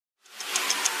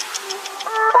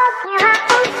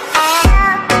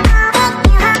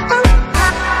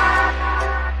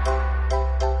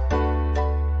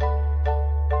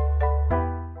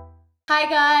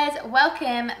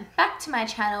Welcome back to my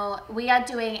channel. We are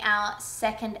doing our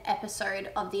second episode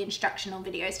of the instructional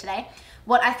videos today.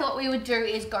 What I thought we would do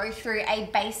is go through a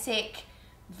basic,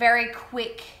 very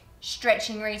quick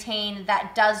stretching routine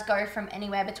that does go from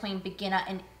anywhere between beginner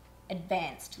and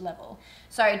advanced level.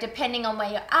 So depending on where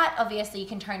you're at, obviously you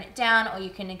can tone it down or you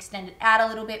can extend it out a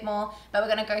little bit more, but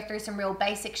we're going to go through some real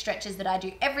basic stretches that I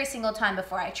do every single time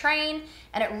before I train,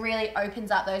 and it really opens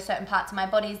up those certain parts of my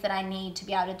bodies that I need to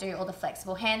be able to do all the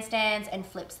flexible handstands and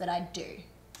flips that I do.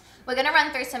 We're going to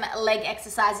run through some leg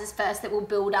exercises first that will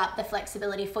build up the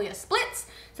flexibility for your splits.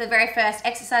 So the very first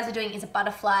exercise we're doing is a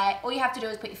butterfly. All you have to do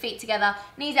is put your feet together,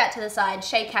 knees out to the side,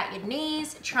 shake out your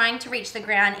knees, trying to reach the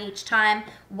ground each time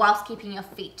whilst keeping your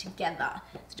feet together.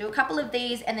 So do a couple of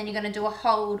these, and then you're going to do a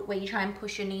hold where you try and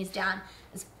push your knees down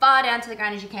as far down to the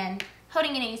ground as you can,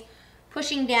 holding your knees,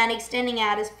 pushing down, extending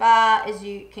out as far as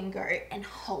you can go, and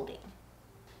holding.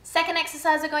 Second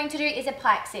exercise we're going to do is a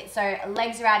pike sit. So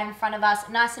legs are out in front of us,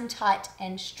 nice and tight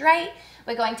and straight.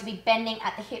 We're going to be bending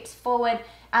at the hips forward.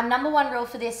 Our number one rule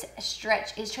for this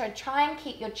stretch is to try and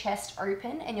keep your chest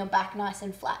open and your back nice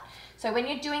and flat. So when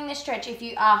you're doing this stretch, if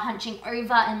you are hunching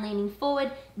over and leaning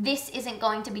forward, this isn't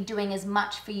going to be doing as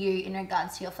much for you in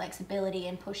regards to your flexibility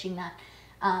and pushing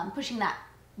that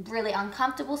really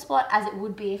uncomfortable spot as it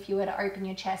would be if you were to open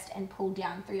your chest and pull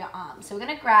down through your arms. So we're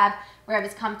going to grab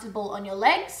wherever's comfortable on your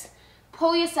legs,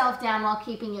 pull yourself down while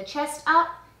keeping your chest up,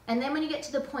 and then when you get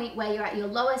to the point where you're at your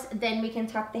lowest, then we can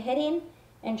tuck the head in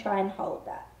and try and hold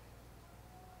that.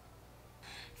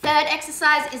 Third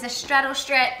exercise is a straddle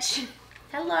stretch.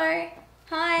 Hello,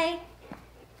 hi.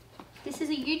 This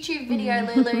is a YouTube video,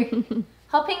 Lulu.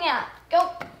 Hopping out, go,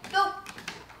 go.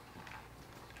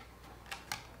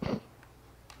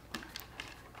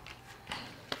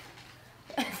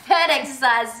 Third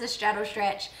exercise is a straddle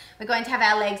stretch. We're going to have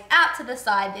our legs out to the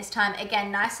side this time. Again,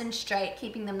 nice and straight,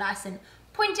 keeping them nice and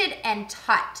pointed and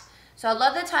tight. So a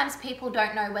lot of the times people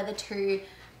don't know whether to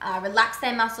relax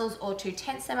their muscles or to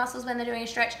tense their muscles when they're doing a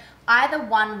stretch. Either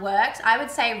one works. I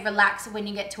would say relax when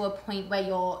you get to a point where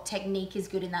your technique is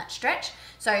good in that stretch.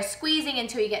 So squeezing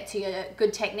until you get to your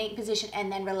good technique position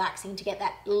and then relaxing to get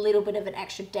that little bit of an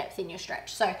extra depth in your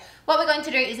stretch. So what we're going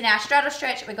to do is in our straddle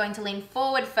stretch, we're going to lean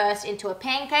forward first into a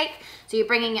pancake. So you're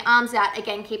bringing your arms out,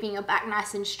 again, keeping your back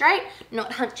nice and straight,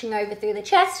 not hunching over through the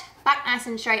chest, back nice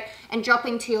and straight, and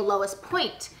dropping to your lowest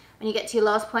point. When you get to your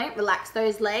lowest point, relax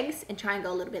those legs and try and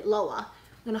go a little bit lower.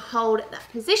 I'm gonna hold that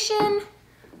position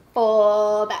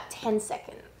for about 10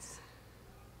 seconds.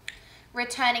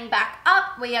 Returning back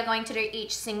up, we are going to do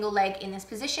each single leg in this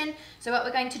position. So what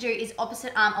we're going to do is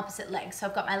opposite arm, opposite leg. So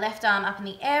I've got my left arm up in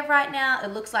the air right now.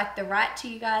 It looks like the right to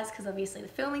you guys because obviously the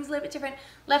filming's a little bit different.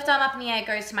 Left arm up in the air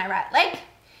goes to my right leg,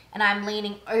 and I'm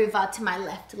leaning over to my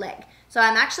left leg. So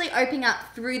I'm actually opening up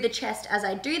through the chest as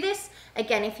I do this.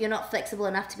 Again, if you're not flexible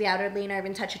enough to be able to lean over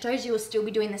and touch your toes, you will still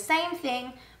be doing the same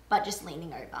thing, but just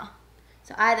leaning over.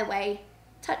 So either way,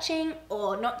 touching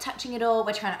or not touching at all,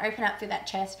 we're trying to open up through that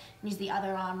chest and use the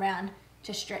other arm round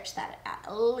to stretch that out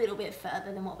a little bit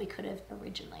further than what we could have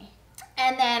originally.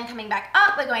 And then coming back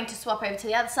up, we're going to swap over to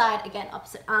the other side. Again,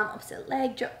 opposite arm, opposite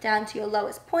leg, drop down to your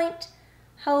lowest point,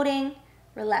 holding,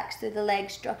 relax through the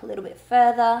legs, drop a little bit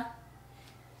further,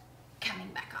 coming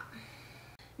back up.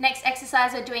 Next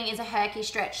exercise we're doing is a herky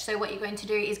stretch. So what you're going to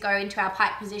do is go into our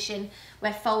pike position.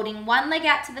 We're folding one leg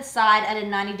out to the side at a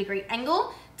 90-degree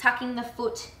angle, tucking the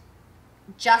foot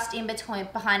just in between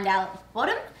behind our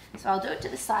bottom. So I'll do it to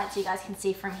the side so you guys can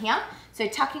see from here. So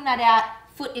tucking that out,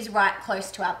 foot is right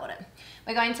close to our bottom.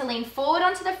 We're going to lean forward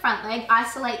onto the front leg,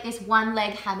 isolate this one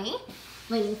leg hammy,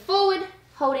 leaning forward,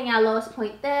 holding our lowest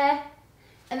point there,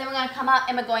 and then we're going to come up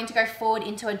and we're going to go forward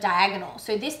into a diagonal.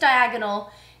 So this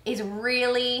diagonal is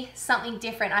really something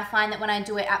different. I find that when I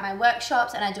do it at my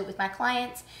workshops and I do it with my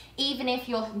clients, even if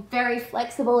you're very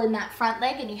flexible in that front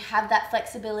leg and you have that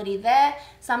flexibility there,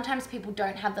 sometimes people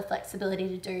don't have the flexibility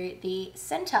to do the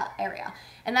center area.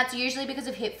 And that's usually because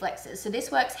of hip flexors. So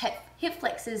this works hip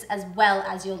flexors as well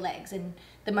as your legs and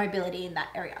the mobility in that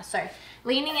area. So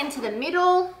leaning into the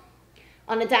middle,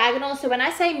 on a diagonal. So when I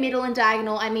say middle and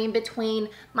diagonal, I mean between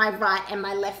my right and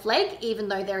my left leg, even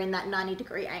though they're in that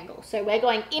 90-degree angle. So we're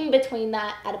going in between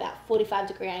that at about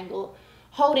 45-degree angle,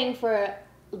 holding for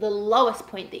the lowest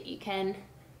point that you can,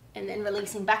 and then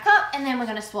releasing back up, and then we're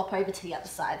going to swap over to the other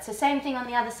side. So same thing on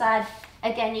the other side.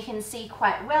 Again, you can see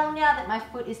quite well now that my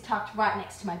foot is tucked right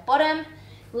next to my bottom,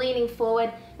 leaning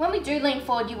forward. When we do lean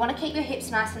forward, you want to keep your hips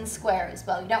nice and square as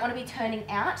well. You don't want to be turning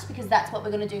out because that's what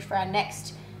we're going to do for our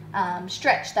next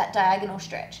stretch, that diagonal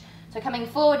stretch. So coming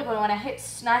forward, we want our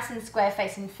hips nice and square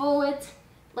facing forwards,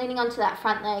 leaning onto that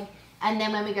front leg, And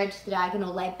then when we go to the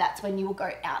diagonal leg, that's when you will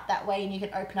go out that way and you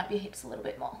can open up your hips a little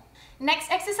bit more.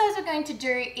 Next exercise we're going to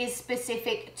do is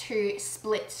specific to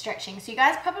split stretching. So you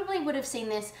guys probably would have seen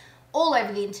this all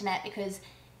over the internet because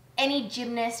any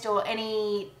gymnast or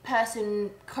any person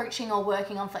coaching or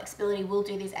working on flexibility will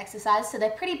do these exercises. So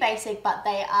they're pretty basic, but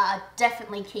they are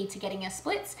definitely key to getting your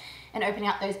splits and opening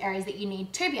up those areas that you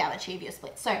need to be able to achieve your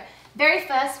splits. So very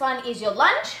first one is your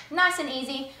lunge, nice and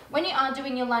easy. When you are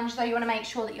doing your lunge though, you want to make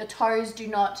sure that your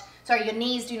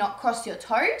knees do not cross your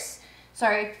toes.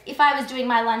 So if I was doing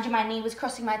my lunge and my knee was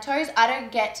crossing my toes, I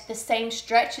don't get the same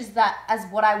stretch as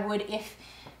what I would if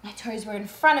my toes were in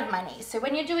front of my knees. So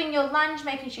when you're doing your lunge,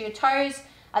 making sure your toes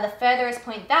are the furthest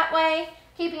point that way,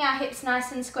 keeping our hips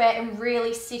nice and square and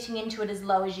really sitting into it as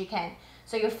low as you can.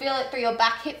 So you'll feel it through your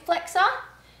back hip flexor,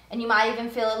 and you might even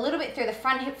feel a little bit through the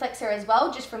front hip flexor as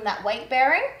well, just from that weight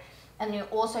bearing, and you'll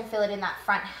also feel it in that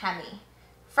front hammy.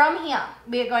 From here,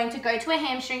 we are going to go to a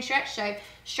hamstring stretch, so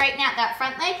straighten out that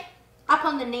front leg, up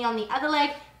on the knee on the other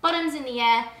leg, bottoms in the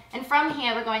air, and from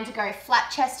here we're going to go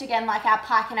flat chest again like our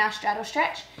pike and our straddle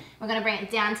stretch. We're going to bring it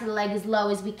down to the leg as low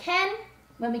as we can.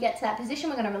 When we get to that position,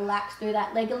 we're going to relax through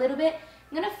that leg a little bit.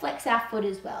 I'm going to flex our foot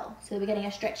as well, so we're getting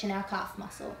a stretch in our calf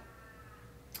muscle.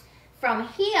 From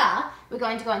here, we're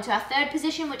going to go into our third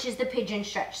position, which is the pigeon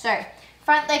stretch. So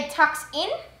front leg tucks in,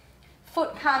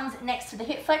 foot comes next to the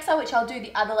hip flexor, which I'll do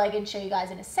the other leg and show you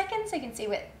guys in a second so you can see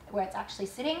where it's actually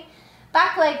sitting.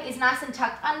 Back leg is nice and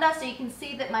tucked under, so you can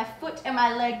see that my foot and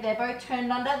my leg, they're both turned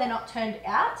under, they're not turned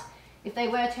out. If they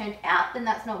were turned out, then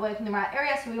that's not working the right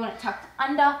area, so we want it tucked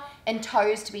under and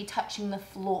toes to be touching the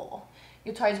floor.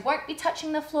 Your toes won't be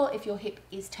touching the floor if your hip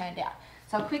is turned out.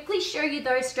 So I'll quickly show you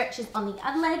those stretches on the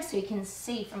other leg so you can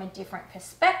see from a different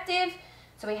perspective.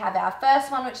 So we have our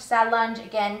first one, which is our lunge.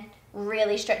 Again,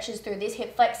 really stretches through this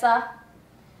hip flexor.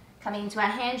 Coming into our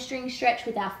hamstring stretch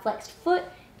with our flexed foot.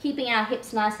 Keeping our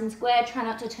hips nice and square, try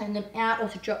not to turn them out or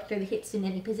to drop through the hips in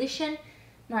any position.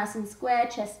 Nice and square,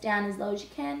 chest down as low as you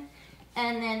can.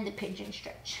 And then the pigeon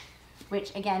stretch,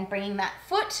 which again, bringing that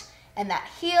foot and that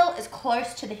heel as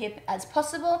close to the hip as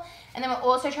possible. And then we're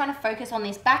also trying to focus on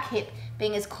this back hip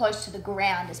being as close to the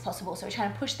ground as possible. So we're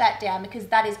trying to push that down because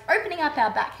that is opening up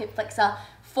our back hip flexor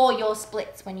for your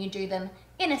splits when you do them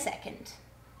in a second.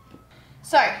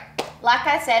 So, like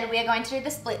I said, we are going to do the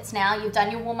splits now. You've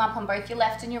done your warm-up on both your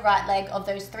left and your right leg of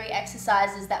those 3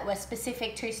 exercises that were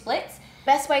specific to splits.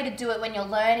 Best way to do it when you're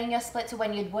learning your splits or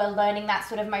when you were learning that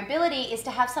sort of mobility is to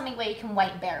have something where you can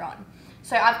weight bear on.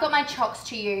 So I've got my chocks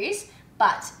to use,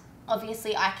 but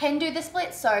obviously I can do the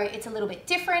splits, so it's a little bit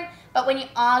different. But when you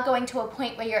are going to a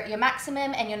point where you're at your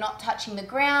maximum and you're not touching the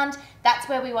ground, that's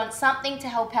where we want something to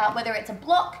help out, whether it's a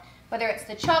block, whether it's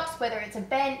the chocks, whether it's a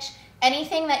bench,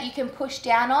 anything that you can push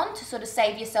down on to sort of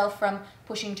save yourself from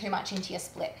pushing too much into your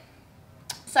split.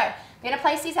 So we're going to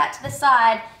place these out to the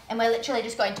side and we're literally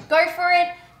just going to go for it,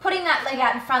 putting that leg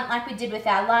out in front like we did with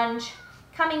our lunge,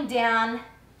 coming down,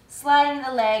 sliding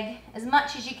the leg as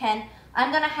much as you can.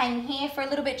 I'm going to hang here for a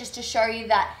little bit just to show you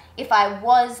that if I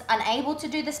was unable to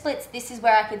do the splits, this is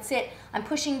where I could sit. I'm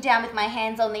pushing down with my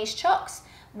hands on these chocks,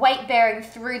 weight bearing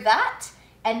through that,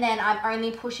 and then I'm only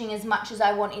pushing as much as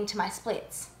I want into my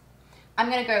splits. I'm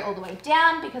going to go all the way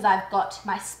down because I've got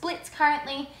my splits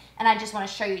currently and I just want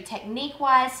to show you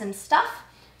technique-wise some stuff.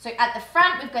 So at the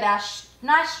front, we've got our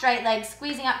nice straight leg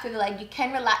squeezing up through the leg. You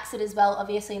can relax it as well,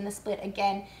 obviously in the split.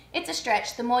 Again, it's a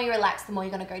stretch. The more you relax, the more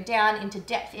you're going to go down into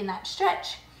depth in that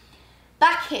stretch.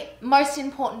 Back hip, most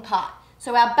important part.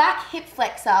 So our back hip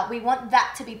flexor, we want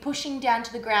that to be pushing down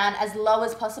to the ground as low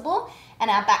as possible. And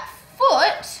our back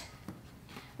foot,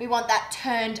 we want that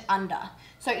turned under.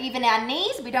 So even our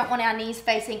knees, we don't want our knees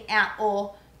facing out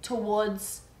or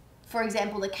towards, for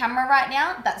example, the camera right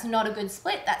now. That's not a good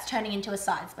split. That's turning into a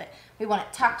side split. We want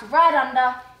it tucked right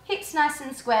under, hips nice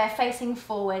and square, facing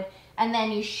forward, and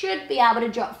then you should be able to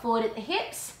drop forward at the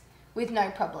hips with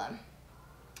no problem.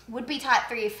 Would be tight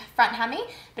through your front hammy,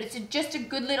 but it's just a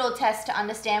good little test to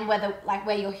understand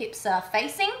where your hips are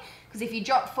facing, because if you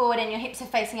drop forward and your hips are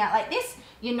facing out like this,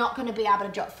 you're not going to be able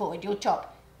to drop forward. You'll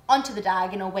drop onto the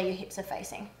diagonal where your hips are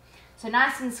facing. So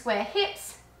nice and square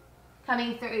hips,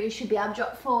 coming through, you should be able to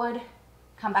drop forward,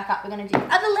 come back up. We're going to do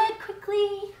the other leg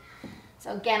quickly.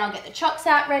 So again, I'll get the chocks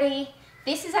out ready.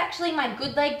 This is actually my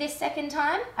good leg this second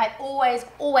time. I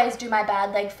always do my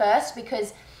bad leg first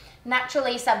because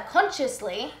naturally,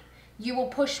 subconsciously, you will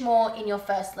push more in your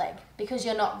first leg because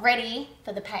you're not ready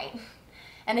for the pain.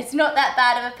 And it's not that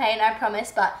bad of a pain, I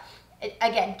promise, but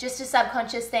again, just a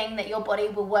subconscious thing that your body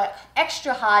will work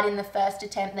extra hard in the first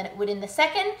attempt than it would in the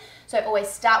second. So always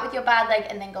start with your bad leg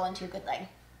and then go into your good leg.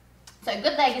 So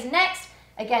good leg is next.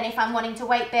 Again, if I'm wanting to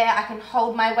weight bear, I can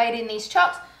hold my weight in these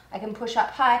chocks. I can push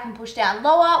up high, I can push down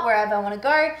lower, wherever I want to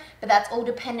go, but that's all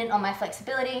dependent on my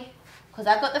flexibility. Because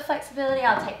I've got the flexibility,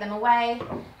 I'll take them away,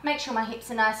 make sure my hips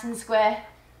are nice and square,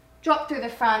 drop through the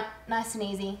front, nice and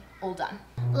easy, all done.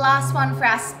 Last one for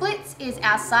our splits is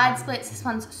our side splits. This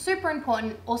one's super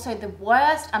important, also the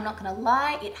worst. I'm not gonna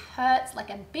lie, it hurts like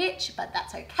a bitch, but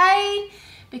that's okay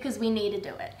because we need to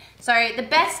do it. So the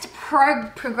best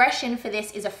progression for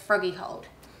this is a froggy hold.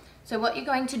 So what you're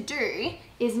going to do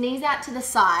is knees out to the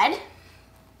side,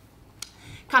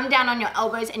 come down on your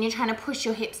elbows, and you're trying to push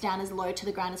your hips down as low to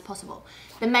the ground as possible.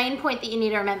 The main point that you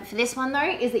need to remember for this one though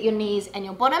is that your knees and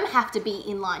your bottom have to be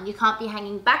in line. You can't be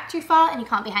hanging back too far and you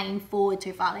can't be hanging forward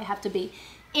too far. They have to be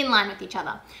in line with each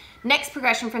other. Next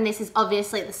progression from this is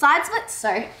obviously the side splits.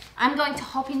 So I'm going to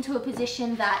hop into a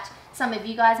position that some of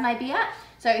you guys may be at.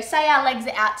 So say our legs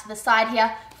are out to the side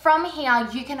here. From here,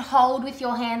 you can hold with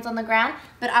your hands on the ground,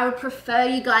 but I would prefer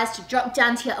you guys to drop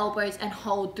down to your elbows and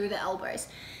hold through the elbows.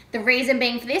 The reason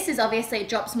being for this is obviously it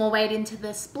drops more weight into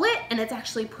the split and it's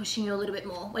actually pushing you a little bit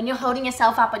more. When you're holding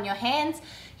yourself up on your hands,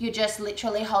 you're just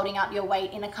literally holding up your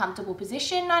weight in a comfortable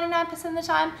position 99% of the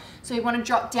time. So you want to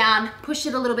drop down, push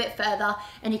it a little bit further,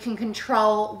 and you can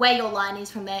control where your line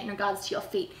is from there in regards to your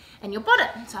feet and your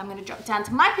bottom. So I'm going to drop down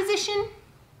to my position.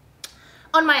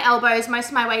 On my elbows, most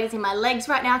of my weight is in my legs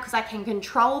right now because I can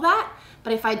control that.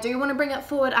 But if I do want to bring it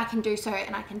forward, I can do so,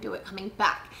 and I can do it coming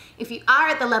back. If you are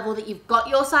at the level that you've got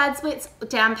your side splits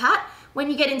down pat, when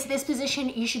you get into this position,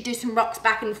 you should do some rocks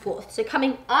back and forth. So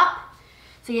coming up,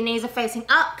 so your knees are facing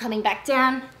up, coming back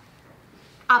down,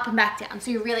 up and back down.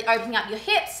 So you're really opening up your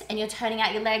hips and you're turning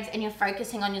out your legs and you're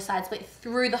focusing on your side split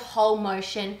through the whole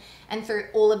motion and through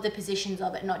all of the positions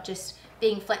of it, not just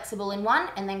being flexible in one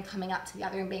and then coming up to the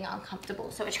other and being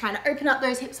uncomfortable. So we're trying to open up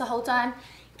those hips the whole time,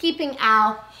 keeping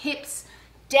our hips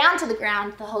down to the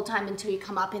ground the whole time until you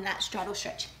come up in that straddle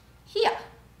stretch here.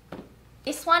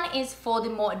 This one is for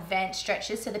the more advanced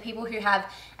stretches, so the people who have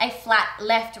a flat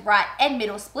left, right, and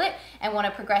middle split and want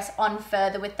to progress on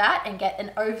further with that and get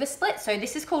an over split. So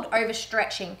this is called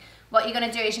overstretching. What you're going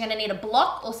to do is you're going to need a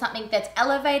block or something that's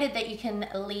elevated that you can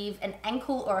leave an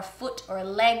ankle or a foot or a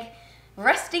leg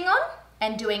resting on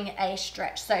and doing a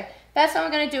stretch. So first one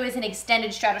we're going to do is an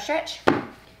extended straddle stretch.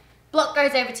 Block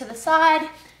goes over to the side,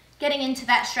 getting into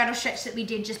that straddle stretch that we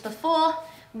did just before.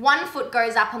 One foot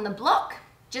goes up on the block,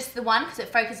 just the one, because it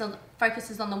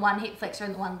focuses on the one hip flexor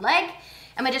and the one leg.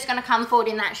 And we're just going to come forward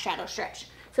in that straddle stretch.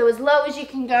 So as low as you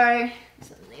can go,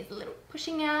 so there's a little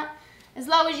pushing out, as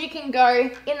low as you can go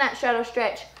in that straddle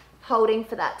stretch, holding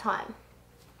for that time.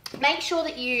 Make sure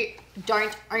that you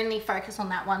don't only focus on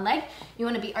that one leg. You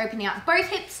want to be opening up both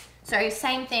hips. So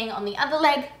same thing on the other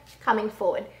leg, coming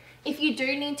forward. If you do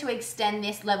need to extend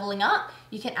this leveling up,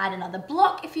 you can add another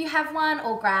block if you have one,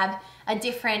 or grab a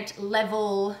different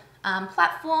level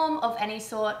platform of any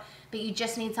sort, but you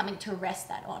just need something to rest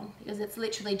that on because it's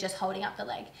literally just holding up the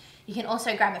leg. You can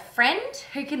also grab a friend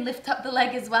who can lift up the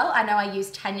leg as well. I know I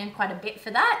use Tanya quite a bit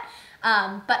for that.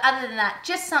 But other than that,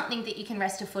 just something that you can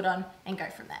rest a foot on and go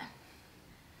from there.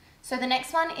 So the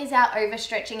next one is our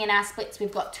overstretching in our splits.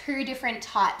 We've got two different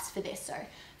types for this. So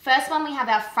first one, we have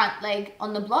our front leg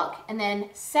on the block, and then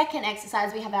second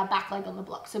exercise, we have our back leg on the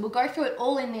block. So we'll go through it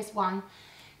all in this one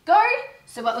go.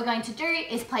 So what we're going to do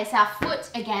is place our foot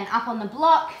again up on the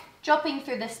block, dropping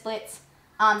through the splits,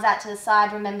 arms out to the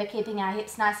side. Remember, keeping our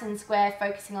hips nice and square,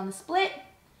 focusing on the split.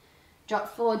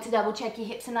 Drop forward to double check your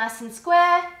hips are nice and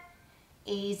square.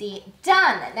 Easy,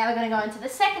 done. Now we're going to go into the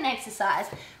second exercise,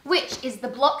 which is the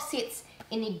block sits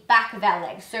in the back of our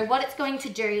legs. So what it's going to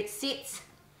do, it sits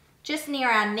just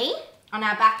near our knee on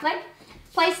our back leg,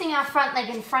 placing our front leg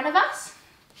in front of us,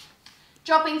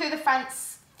 dropping through the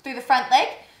front leg.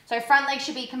 So front leg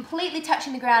should be completely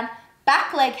touching the ground.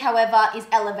 Back leg, however, is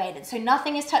elevated. So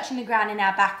nothing is touching the ground in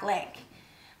our back leg.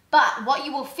 But what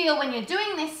you will feel when you're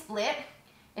doing this split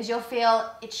is you'll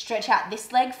feel it stretch out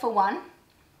this leg for one,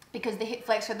 because the hip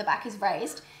flexor at the back is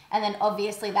raised, and then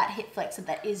obviously that hip flexor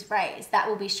that is raised, that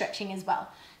will be stretching as well.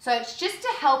 So it's just to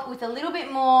help with a little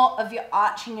bit more of your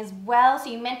arching as well. So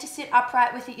you're meant to sit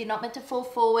upright with it, you're not meant to fall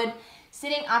forward.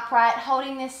 Sitting upright,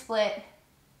 holding this split,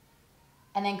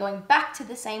 and then going back to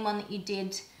the same one that you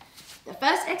did the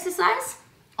first exercise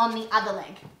on the other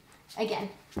leg. Again,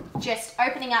 just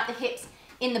opening out the hips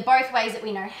in the both ways that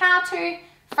we know how to,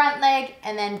 front leg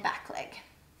and then back leg.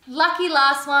 Lucky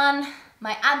last one.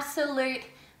 My absolute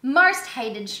most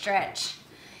hated stretch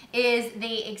is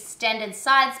the extended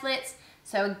side splits.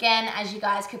 So again, as you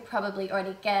guys could probably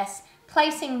already guess,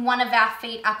 placing one of our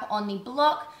feet up on the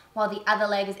block while the other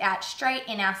leg is out straight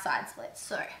in our side splits.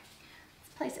 So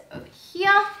let's place it over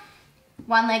here.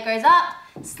 One leg goes up,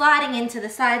 sliding into the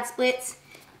side splits.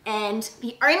 And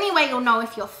the only way you'll know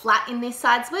if you're flat in this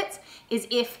side splits is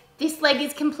if this leg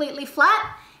is completely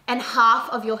flat and half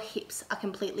of your hips are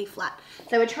completely flat.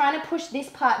 So we're trying to push this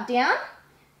part down.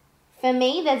 For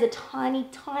me, there's a tiny,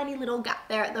 tiny little gap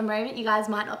there at the moment. You guys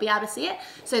might not be able to see it.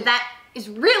 So that is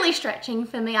really stretching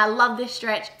for me. I love this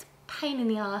stretch. It's a pain in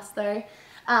the ass though.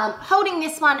 Holding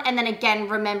this one, and then again,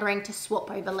 remembering to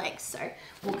swap over legs. So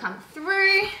we'll come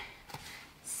through,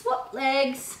 swap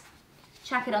legs,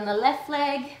 chuck it on the left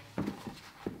leg,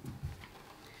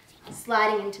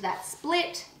 sliding into that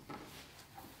split,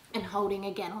 and holding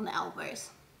again on the elbows.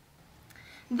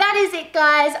 That is it,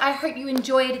 guys. I hope you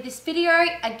enjoyed this video.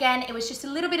 Again, it was just a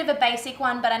little bit of a basic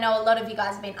one, but I know a lot of you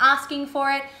guys have been asking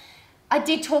for it. I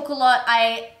did talk a lot.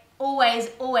 I always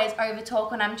over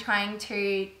talk when I'm trying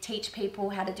to teach people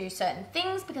how to do certain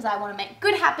things, because I want to make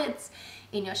good habits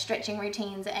in your stretching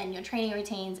routines and your training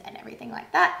routines and everything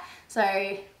like that. So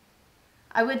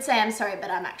I would say I'm sorry, but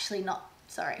I'm actually not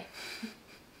sorry.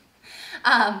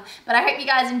 But I hope you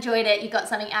guys enjoyed it, you got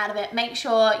something out of it. Make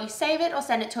sure you save it or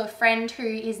send it to a friend who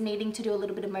is needing to do a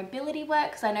little bit of mobility work,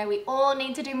 because I know we all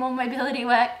need to do more mobility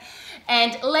work.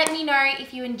 And let me know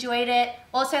if you enjoyed it.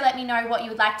 Also let me know what you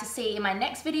would like to see in my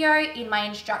next video, in my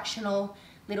instructional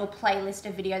little playlist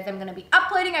of videos I'm going to be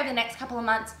uploading over the next couple of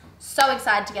months. So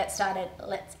excited to get started.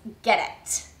 Let's get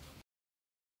it.